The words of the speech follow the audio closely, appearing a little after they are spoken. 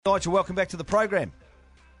Nigel, welcome back to the program.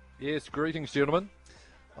 Yes, greetings, gentlemen.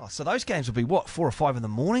 Oh, so those games will be, 4 or 5 in the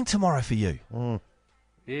morning tomorrow for you?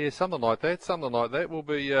 Yeah, something like that. Something like that will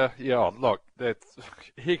be, look, that's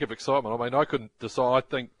a heck of excitement. I mean, I couldn't decide. I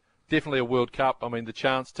think definitely a World Cup. I mean, the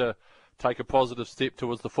chance to take a positive step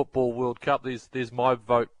towards the Football World Cup, there's my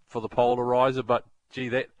vote for the polariser, but, gee,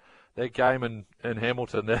 that game in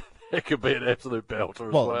Hamilton, that could be an absolute belter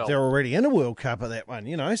as well. Well, they're already in a World Cup at that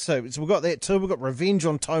one, so we've got that too. We've got revenge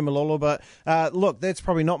on Taumalolo, but look, that's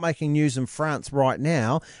probably not making news in France right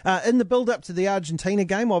now. In the build-up to the Argentina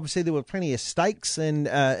game, obviously there were plenty of stakes and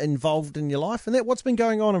involved in your life, and what's been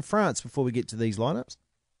going on in France before we get to these lineups?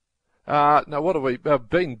 Now, what have we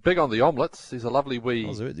been big on the omelettes? There's a lovely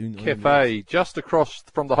wee cafe just across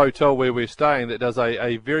from the hotel where we're staying that does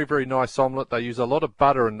a very, very nice omelette. They use a lot of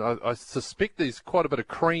butter, and I suspect there's quite a bit of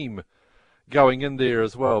cream going in there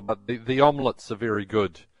as well. But the omelettes are very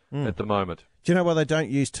good at the moment. Do you know why they don't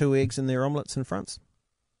use 2 eggs in their omelettes in France?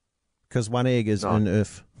 Because 1 egg is un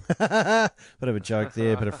œuf. Bit of a joke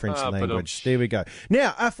there, bit of French language. There we go.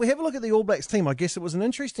 Now, if we have a look at the All Blacks team, I guess it was an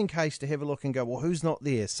interesting case to have a look and go, well, who's not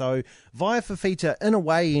there? So, Vaea Fifita, in a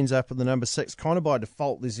way, ends up with the number 6. Kind of by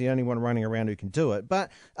default, there's the only one running around who can do it.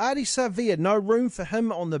 But Ardie Savea, no room for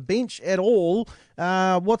him on the bench at all.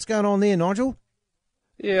 What's going on there, Nigel?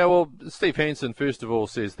 Yeah, well, Steve Hansen, first of all,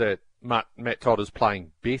 says that Matt Todd is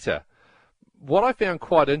playing better. What I found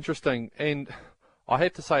quite interesting, and I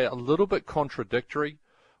have to say a little bit contradictory,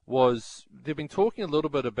 was they've been talking a little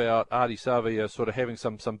bit about Ardie Savea sort of having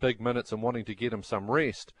some big minutes and wanting to get him some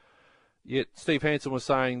rest. Yet Steve Hansen was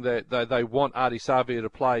saying that they want Ardie Savea to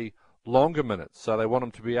play longer minutes, so they want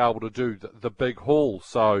him to be able to do the big haul.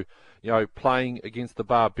 So, playing against the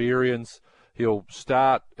Barbarians, he'll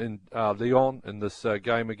start in Lyon in this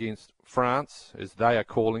game against France, as they are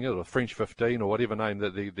calling it, or French 15, or whatever name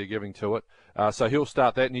that they're giving to it. So he'll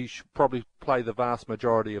start that, and he should probably play the vast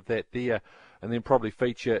majority of that there, and then probably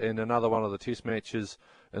feature in another one of the test matches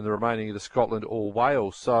in the remaining of the Scotland or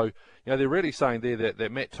Wales. So, they're really saying there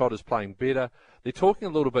that Matt Todd is playing better. They're talking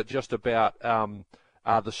a little bit just about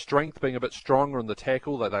the strength being a bit stronger in the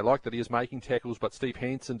tackle. They like that he is making tackles, but Steve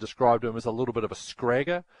Hansen described him as a little bit of a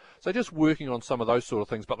scragger. So just working on some of those sort of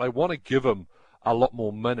things, but they want to give him a lot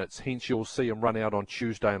more minutes, hence you'll see him run out on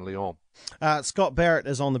Tuesday in Lyon. Scott Barrett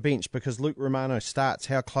is on the bench because Luke Romano starts.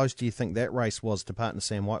 How close do you think that race was to partner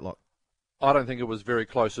Sam Whitelock? I don't think it was very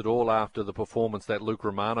close at all after the performance that Luke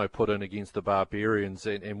Romano put in against the Barbarians.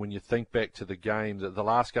 And when you think back to the game, the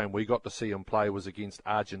last game we got to see him play was against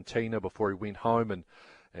Argentina before he went home,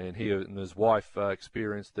 and he and his wife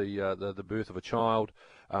experienced the birth of a child.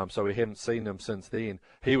 So we haven't seen him since then.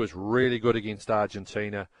 He was really good against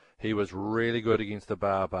Argentina. He was really good against the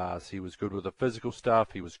Barbars. He was good with the physical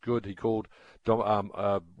stuff. He was good. He ran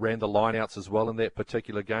the lineouts as well in that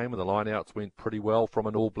particular game, and the lineouts went pretty well from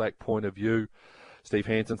an All Black point of view. Steve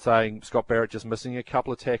Hansen saying Scott Barrett just missing a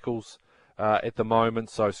couple of tackles at the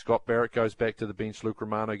moment, so Scott Barrett goes back to the bench. Luke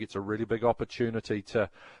Romano gets a really big opportunity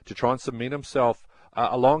to try and cement himself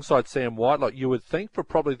alongside Sam Whitelock. You would think for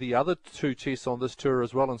probably the other 2 tests on this tour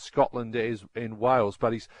as well in Scotland as in Wales,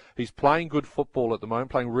 but he's playing good football at the moment,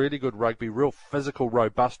 playing really good rugby, real physical,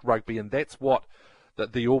 robust rugby, and that's what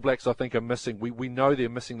the All Blacks, I think, are missing. We know they're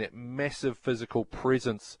missing that massive physical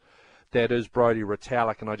presence that is Brodie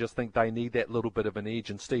Retallick, and I just think they need that little bit of an edge,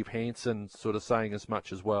 and Steve Hansen sort of saying as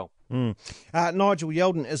much as well. Nigel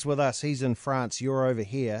Yeldon is with us. He's in France. You're over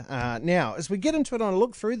here. Now, as we get into it on a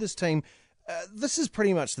look through this team, this is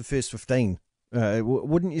pretty much the first 15,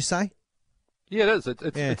 wouldn't you say? Yeah, it is.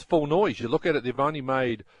 It's full noise. You look at it, they've only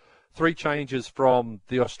made 3 changes from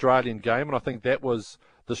the Australian game, and I think that was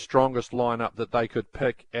the strongest lineup that they could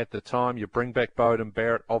pick at the time. You bring back Beauden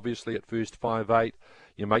Barrett, obviously, at first 5'8".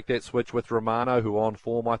 You make that switch with Romano, who on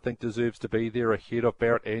form I think deserves to be there ahead of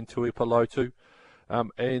Barrett and Tuipulotu.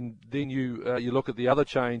 And then you look at the other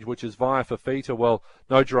change, which is Vaea Fifita. Well,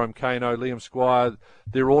 no Jerome Kaino, Liam Squire.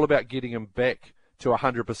 They're all about getting him back to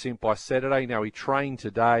 100% by Saturday. Now, he trained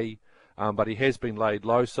today, but he has been laid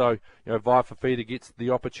low. So, Vaea Fifita gets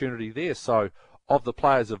the opportunity there. So, of the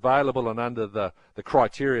players available and under the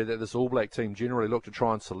criteria that this All Black team generally look to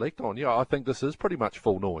try and select on, I think this is pretty much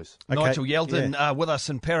full noise. Okay. Nigel Yeldon with us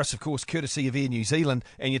in Paris, of course, courtesy of Air New Zealand.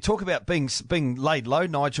 And you talk about being laid low,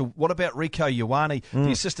 Nigel. What about Rico Ioane?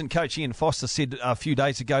 The assistant coach, Ian Foster, said a few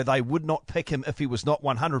days ago they would not pick him if he was not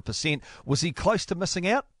 100%. Was he close to missing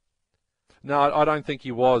out? No, I don't think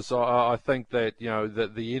he was. I think that,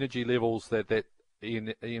 the energy levels that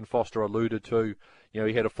Ian Foster alluded to,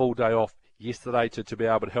 he had a full day off yesterday to be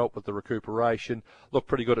able to help with the recuperation. Looked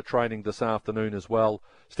pretty good at training this afternoon as well.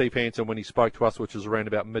 Steve Hansen, when he spoke to us, which was around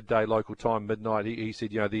about midday local time, midnight, he said,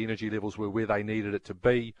 the energy levels were where they needed it to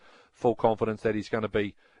be. Full confidence that he's going to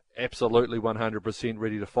be absolutely 100%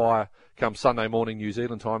 ready to fire come Sunday morning New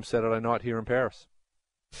Zealand time, Saturday night here in Paris.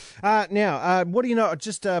 Now, what do you know,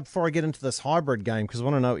 just before I get into this hybrid game, because I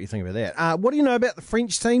want to know what you think about that, what do you know about the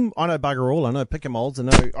French team? I know bugger all. I know Pickemolds.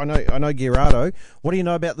 I know Gerardo. What do you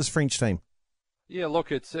know about this French team? Yeah,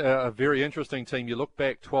 look, it's a very interesting team. You look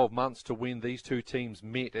back 12 months to when these two teams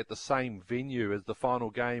met at the same venue as the final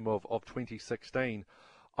game of 2016.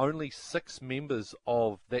 Only 6 members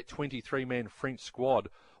of that 23-man French squad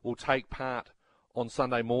will take part on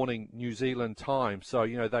Sunday morning New Zealand time. So,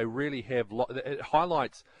 they really have, it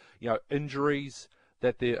highlights, injuries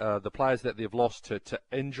that the players that they've lost to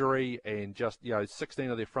injury, and just, 16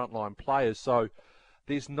 of their frontline players. So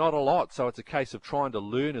there's not a lot. So it's a case of trying to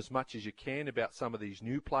learn as much as you can about some of these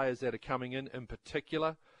new players that are coming in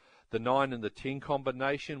particular, the 9 and the 10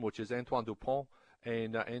 combination, which is Antoine Dupont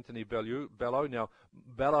and Anthony Belleau. Now,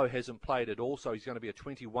 Belleau hasn't played at all, so he's going to be a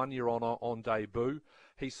 21-year-old on debut.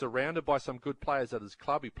 He's surrounded by some good players at his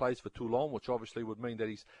club. He plays for Toulon, which obviously would mean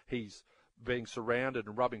that he's being surrounded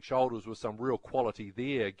and rubbing shoulders with some real quality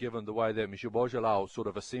there, given the way that Michel Beaujolais sort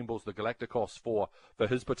of assembles the Galacticos for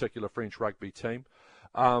his particular French rugby team.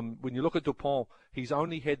 When you look at Dupont, he's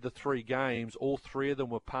only had the 3 games. All 3 of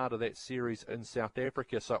them were part of that series in South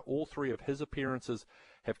Africa, so all 3 of his appearances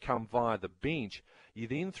have come via the bench. You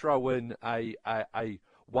then throw in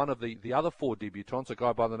one of the other 4 debutants, a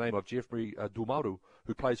guy by the name of Geoffrey Dumaru,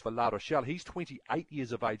 who plays for La Rochelle. He's 28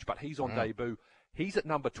 years of age, but he's on debut. He's at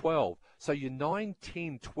number 12. So your 9,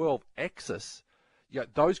 10, 12 axis,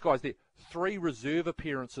 those guys there, 3 reserve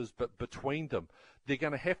appearances but between them. They're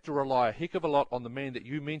going to have to rely a heck of a lot on the man that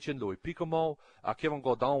you mentioned, Louis Piquemol. Kevin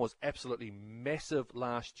Gordon was absolutely massive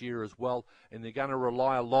last year as well, and they're going to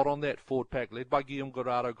rely a lot on that forward pack, led by Guillaume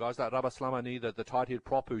Gerardo, guys like Rabah Slamani, the tight head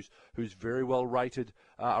prop, who's very well rated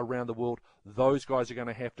around the world. Those guys are going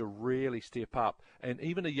to have to really step up. And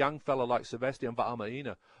even a young fella like Sebastian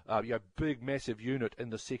Va'amaina, big, massive unit in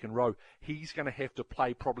the second row, he's going to have to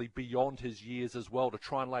play probably beyond his years as well to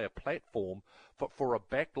try and lay a platform for a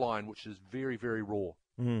back line which is very, very raw.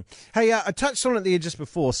 Mm. Hey, I touched on it there just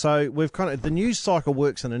before. So we've the news cycle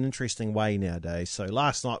works in an interesting way nowadays. So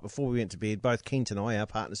last night before we went to bed, both Kent and I, our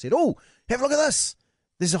partner, said, "Oh, have a look at this.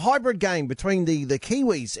 There's a hybrid game between the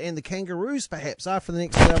Kiwis and the Kangaroos, perhaps, after the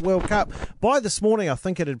next World Cup." By this morning, I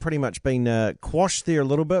think it had pretty much been quashed there a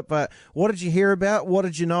little bit. But what did you hear about? What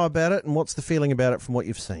did you know about it? And what's the feeling about it from what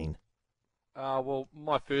you've seen? Well,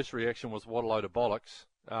 my first reaction was, what a load of bollocks.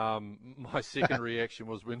 My second reaction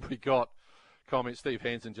was when we got comments. Steve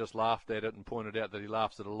Hansen just laughed at it and pointed out that he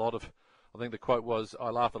laughs at a lot of, I think the quote was,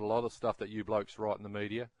 "I laugh at a lot of stuff that you blokes write in the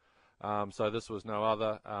media." So this was no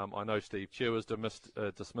other. I know Steve Chew has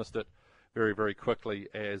dismissed it very, very quickly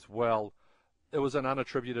as well. It was an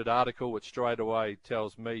unattributed article, which straight away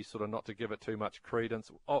tells me sort of not to give it too much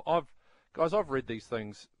credence. I've read these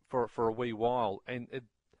things for a wee while, and it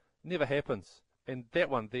never happens. And that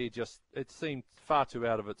one there it seemed far too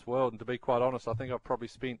out of its world. And to be quite honest, I think I've probably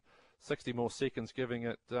spent 60 more seconds giving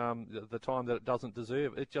it the time that it doesn't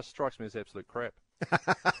deserve. It just strikes me as absolute crap.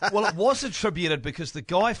 Well, it was attributed because the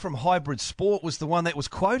guy from Hybrid Sport was the one that was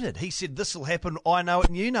quoted. He said, "This will happen, I know it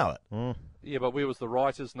and you know it." Mm. Yeah, but where was the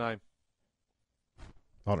writer's name?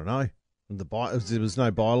 I don't know. There was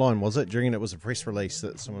no byline, was it? During it was a press release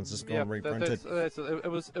that someone's just gone reprinted.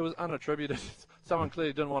 It was unattributed. Someone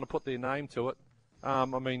clearly didn't want to put their name to it. I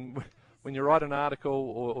mean, when you write an article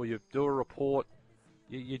or you do a report,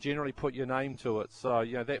 you generally put your name to it. So,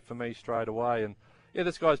 that for me straight away. And yeah,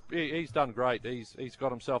 this guy's he's done great. He's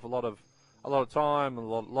got himself a lot of time. A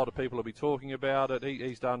lot of people will be talking about it.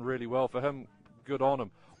 He's done really well. For him, good on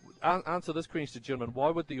him. Answer this question, gentlemen.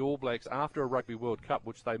 Why would the All Blacks, after a Rugby World Cup,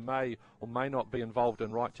 which they may or may not be involved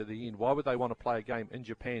in right to the end, why would they want to play a game in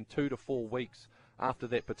Japan 2 to 4 weeks after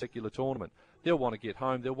that particular tournament? They'll want to get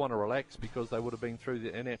home. They'll want to relax because they would have been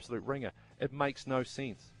through an absolute ringer. It makes no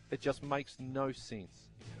sense. It just makes no sense.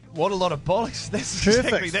 What a lot of bollocks.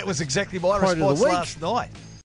 That was exactly my Quote of the response week. last night.